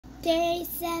Day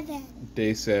 7.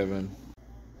 Day 7.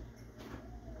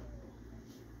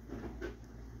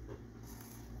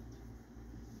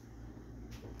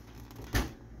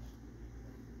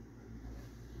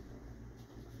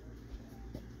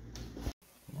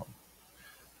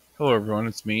 Hello everyone,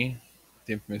 it's me,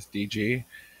 the infamous DJ.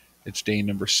 It's day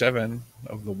number 7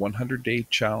 of the 100-day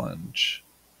challenge.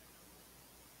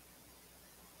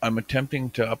 I'm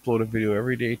attempting to upload a video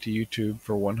every day to YouTube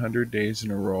for 100 days in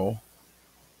a row,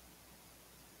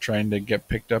 trying to get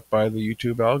picked up by the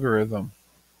YouTube algorithm,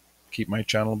 keep my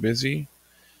channel busy,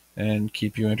 and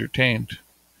keep you entertained.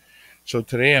 So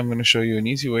today I'm going to show you an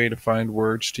easy way to find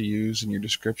words to use in your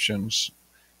descriptions,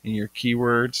 in your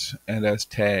keywords, and as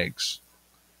tags.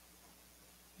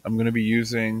 I'm going to be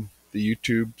using the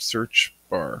YouTube search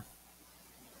bar.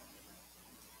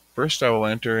 First, I will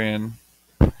enter in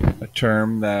a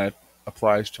term that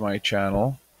applies to my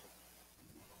channel.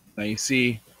 Now you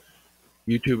see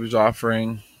YouTube is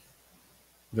offering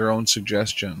their own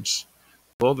suggestions.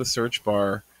 Below the search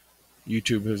bar,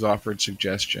 YouTube has offered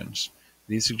suggestions.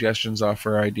 These suggestions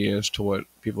offer ideas to what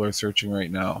people are searching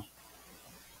right now.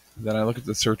 Then I look at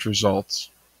the search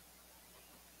results.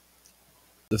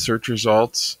 The search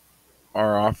results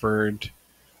are offered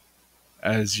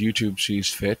as YouTube sees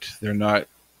fit. They're not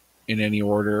in any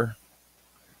order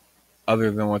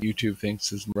other than what YouTube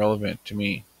thinks is relevant to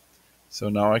me. So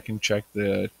now I can check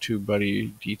the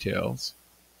TubeBuddy details,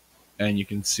 and you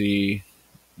can see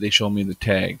they show me the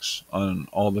tags on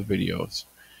all the videos.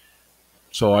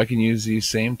 So I can use these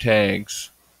same tags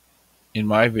in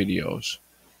my videos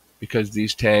because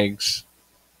these tags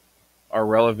are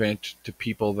relevant to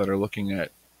people that are looking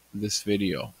at this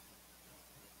video.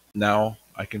 Now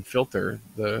I can filter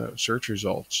the search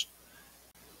results.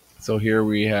 So here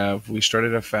we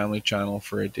started a family channel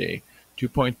for a day,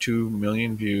 2.2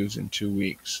 million views in 2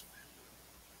 weeks.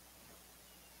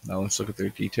 Now let's look at their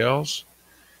details.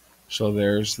 So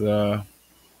there's the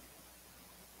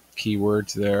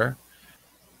keywords there.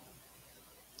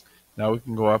 Now we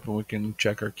can go up and we can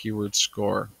check our keyword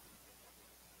score.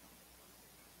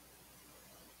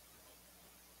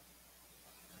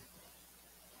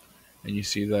 And you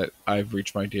see that I've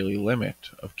reached my daily limit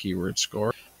of keyword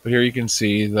score. But here you can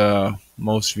see the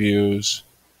most views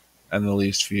and the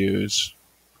least views.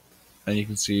 And you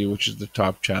can see which is the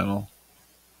top channel.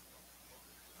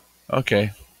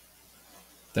 Okay.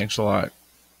 Thanks a lot.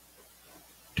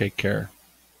 Take care.